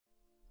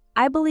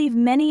I believe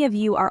many of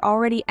you are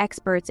already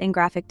experts in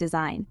graphic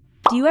design.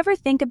 Do you ever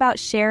think about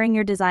sharing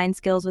your design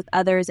skills with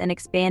others and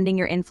expanding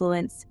your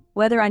influence?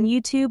 Whether on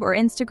YouTube or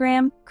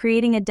Instagram,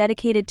 creating a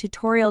dedicated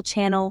tutorial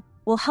channel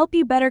will help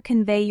you better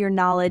convey your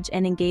knowledge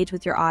and engage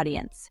with your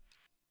audience.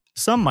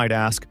 Some might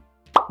ask,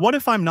 what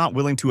if I'm not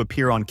willing to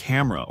appear on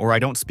camera or I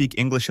don't speak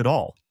English at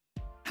all?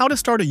 How to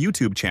start a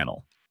YouTube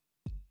channel?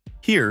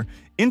 Here,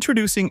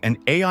 introducing an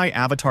AI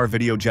avatar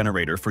video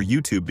generator for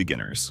YouTube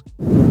beginners.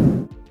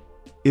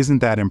 Isn't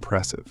that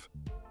impressive?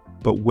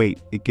 But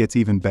wait, it gets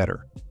even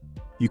better.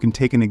 You can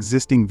take an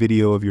existing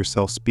video of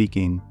yourself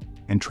speaking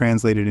and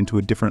translate it into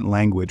a different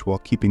language while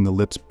keeping the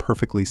lips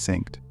perfectly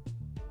synced.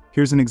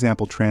 Here's an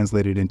example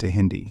translated into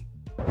Hindi.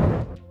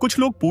 कुछ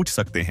लोग पूछ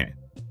सकते हैं,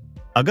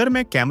 अगर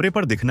मैं कैमरे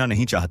पर दिखना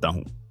नहीं चाहता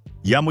हूं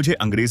या मुझे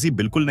अंग्रेजी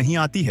बिल्कुल नहीं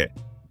आती है,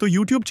 तो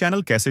YouTube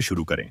चैनल कैसे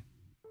शुरू करें?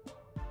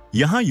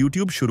 यहां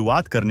YouTube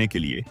शुरुआत करने के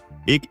लिए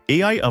एक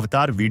AI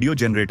अवतार वीडियो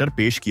जनरेटर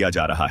पेश किया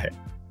जा रहा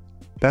है.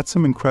 That's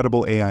some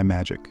incredible AI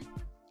magic.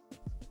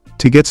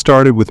 To get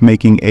started with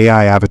making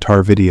AI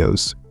avatar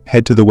videos,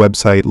 head to the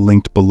website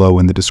linked below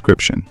in the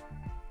description.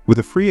 With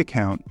a free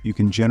account, you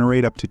can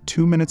generate up to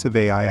 2 minutes of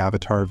AI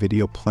avatar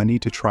video, plenty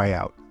to try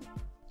out.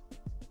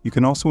 You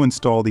can also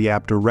install the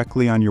app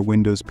directly on your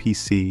Windows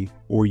PC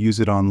or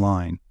use it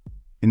online.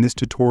 In this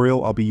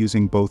tutorial, I'll be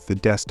using both the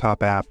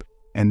desktop app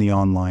and the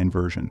online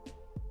version.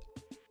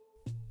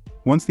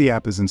 Once the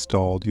app is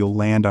installed, you'll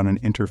land on an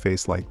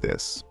interface like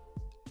this.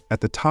 At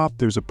the top,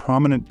 there's a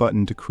prominent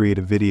button to create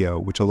a video,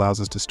 which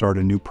allows us to start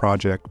a new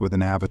project with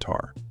an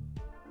avatar.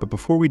 But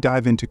before we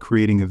dive into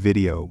creating a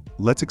video,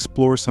 let's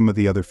explore some of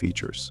the other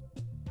features.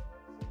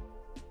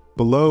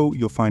 Below,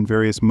 you'll find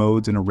various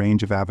modes and a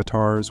range of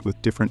avatars with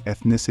different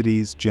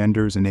ethnicities,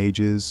 genders, and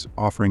ages,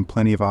 offering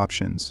plenty of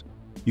options.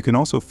 You can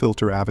also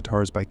filter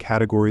avatars by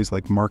categories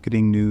like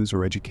marketing, news,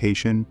 or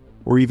education,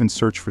 or even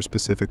search for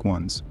specific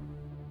ones.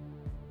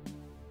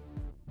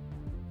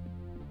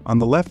 On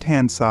the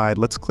left-hand side,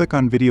 let's click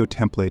on Video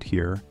Template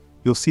here.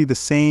 You'll see the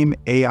same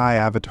AI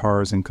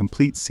avatars and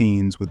complete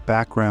scenes with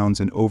backgrounds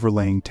and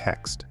overlaying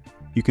text.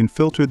 You can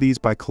filter these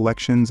by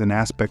collections and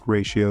aspect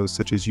ratios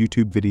such as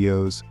YouTube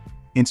videos,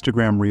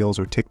 Instagram Reels,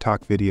 or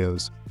TikTok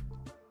videos.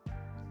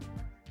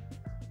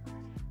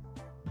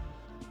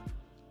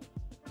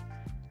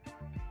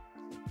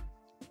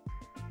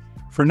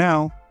 For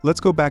now, let's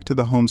go back to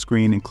the home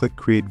screen and click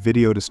Create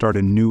Video to start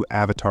a new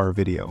avatar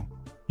video.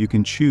 You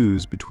can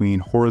choose between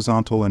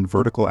horizontal and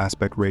vertical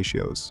aspect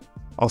ratios.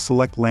 I'll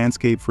select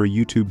landscape for a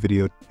YouTube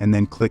video and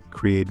then click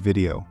Create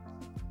Video.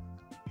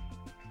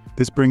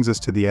 This brings us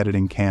to the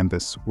editing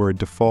canvas where a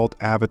default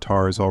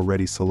avatar is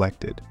already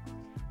selected.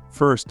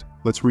 First,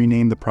 let's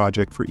rename the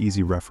project for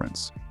easy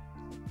reference.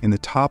 In the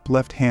top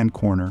left-hand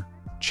corner,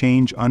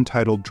 change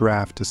Untitled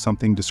Draft to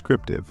something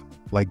descriptive,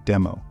 like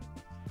Demo.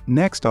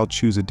 Next, I'll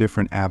choose a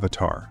different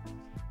avatar.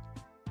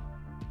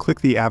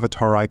 Click the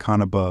avatar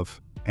icon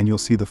above, and you'll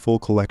see the full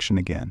collection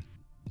again.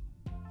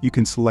 You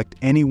can select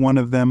any one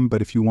of them,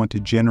 but if you want to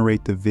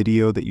generate the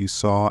video that you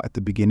saw at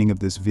the beginning of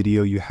this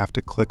video, you have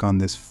to click on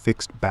this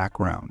fixed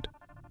background.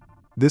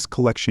 This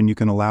collection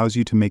allows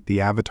you to make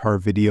the avatar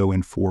video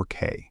in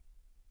 4K.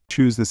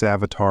 Choose this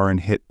avatar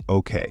and hit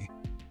OK.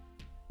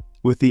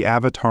 With the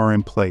avatar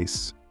in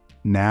place,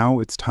 now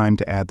it's time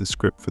to add the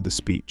script for the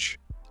speech.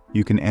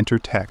 You can enter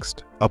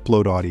text,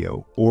 upload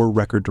audio, or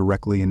record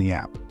directly in the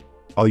app.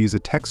 I'll use a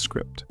text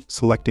script,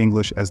 select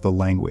English as the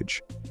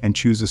language, and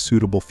choose a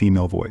suitable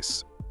female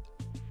voice.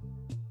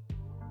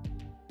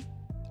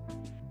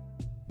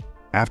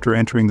 After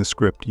entering the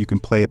script, you can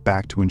play it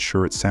back to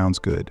ensure it sounds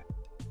good.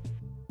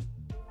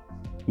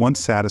 Once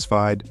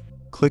satisfied,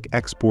 click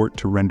Export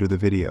to render the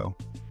video.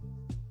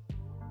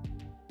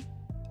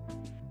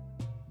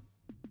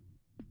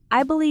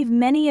 I believe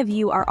many of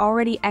you are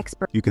already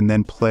experts. You can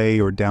then play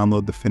or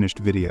download the finished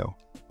video.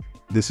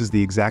 This is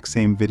the exact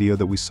same video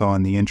that we saw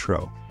in the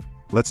intro.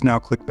 Let's now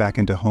click back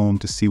into Home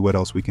to see what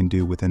else we can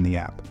do within the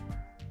app.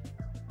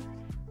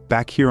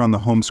 Back here on the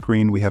home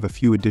screen, we have a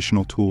few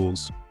additional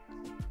tools.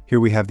 Here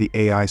we have the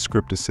AI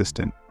Script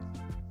Assistant.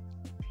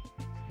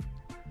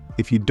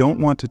 If you don't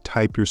want to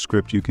type your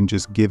script, you can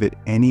just give it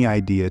any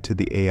idea to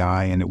the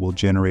AI and it will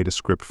generate a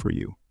script for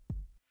you.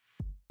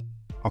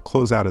 I'll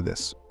close out of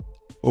this.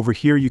 Over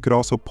here, you could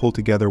also pull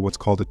together what's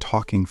called a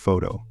talking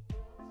photo.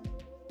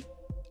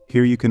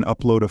 Here you can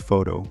upload a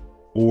photo,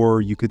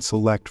 or you could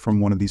select from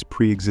one of these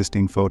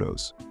pre-existing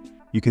photos.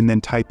 You can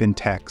then type in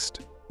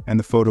text, and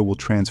the photo will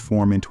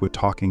transform into a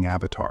talking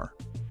avatar.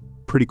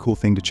 Pretty cool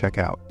thing to check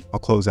out.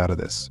 I'll close out of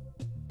this.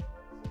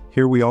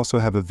 Here we also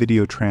have a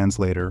video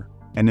translator,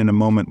 and in a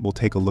moment we'll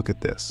take a look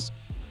at this.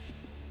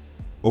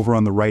 Over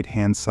on the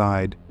right-hand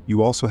side,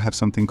 you also have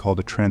something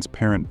called a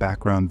transparent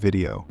background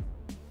video.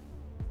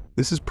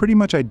 This is pretty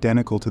much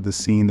identical to the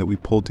scene that we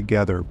pulled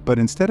together, but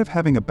instead of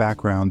having a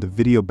background, the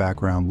video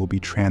background will be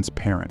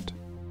transparent.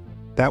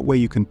 That way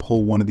you can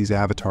pull one of these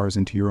avatars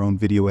into your own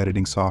video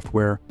editing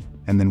software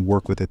and then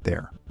work with it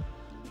there.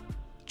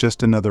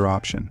 Just another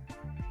option.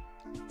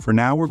 For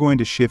now, we're going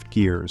to shift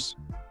gears.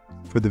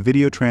 For the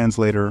video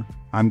translator,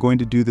 I'm going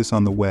to do this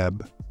on the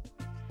web.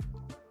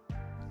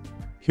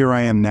 Here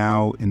I am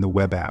now in the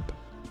web app,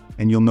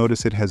 and you'll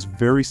notice it has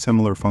very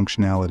similar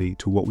functionality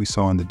to what we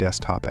saw in the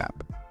desktop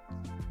app.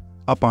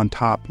 Up on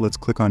top, let's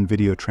click on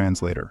Video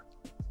Translator.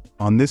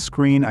 On this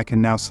screen, I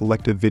can now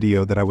select a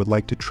video that I would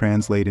like to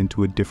translate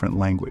into a different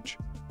language.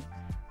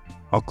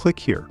 I'll click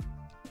here.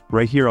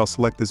 Right here, I'll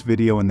select this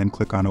video and then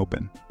click on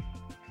Open.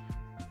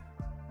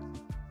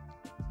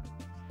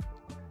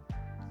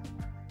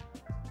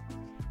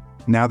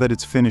 Now that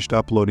it's finished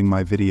uploading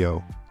my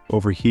video,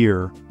 over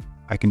here,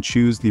 I can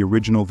choose the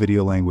original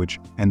video language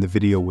and the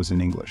video was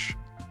in English.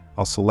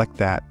 I'll select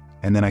that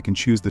and then I can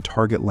choose the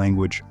target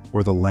language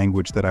or the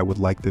language that I would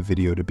like the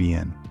video to be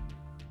in.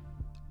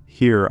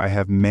 Here I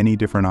have many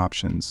different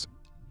options.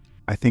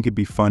 I think it'd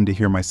be fun to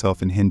hear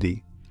myself in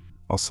Hindi.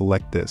 I'll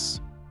select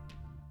this.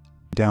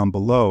 Down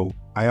below,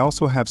 I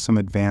also have some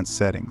advanced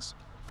settings.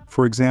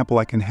 For example,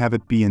 I can have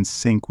it be in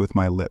sync with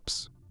my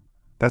lips.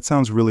 That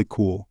sounds really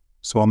cool,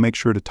 so I'll make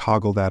sure to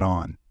toggle that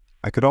on.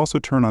 I could also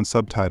turn on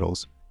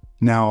subtitles.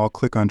 Now I'll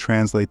click on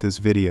Translate this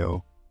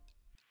video.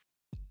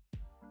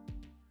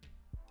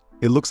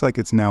 It looks like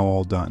it's now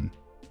all done.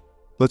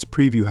 Let's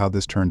preview how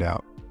this turned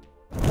out.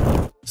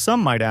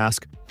 Some might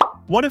ask,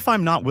 what if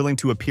I'm not willing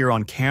to appear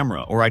on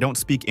camera or I don't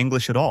speak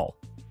English at all?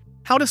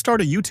 How to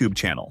start a YouTube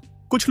channel?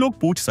 कुछ लोग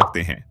पूछ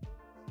सकते हैं।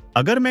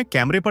 अगर मैं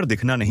कैमरे पर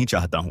दिखना नहीं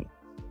चाहता हूं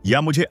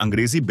या मुझे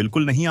अंग्रेजी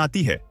बिल्कुल नहीं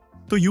आती है,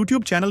 तो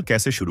YouTube चैनल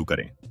कैसे शुरू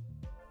करें?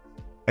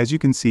 As you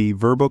can see,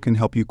 Verbo can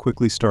help you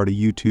quickly start a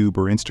YouTube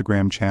or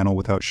Instagram channel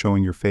without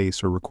showing your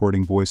face or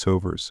recording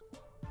voiceovers,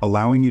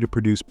 allowing you to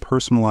produce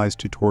personalized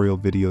tutorial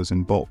videos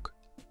in bulk.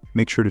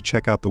 Make sure to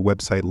check out the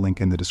website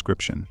link in the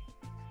description.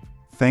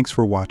 Thanks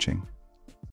for watching.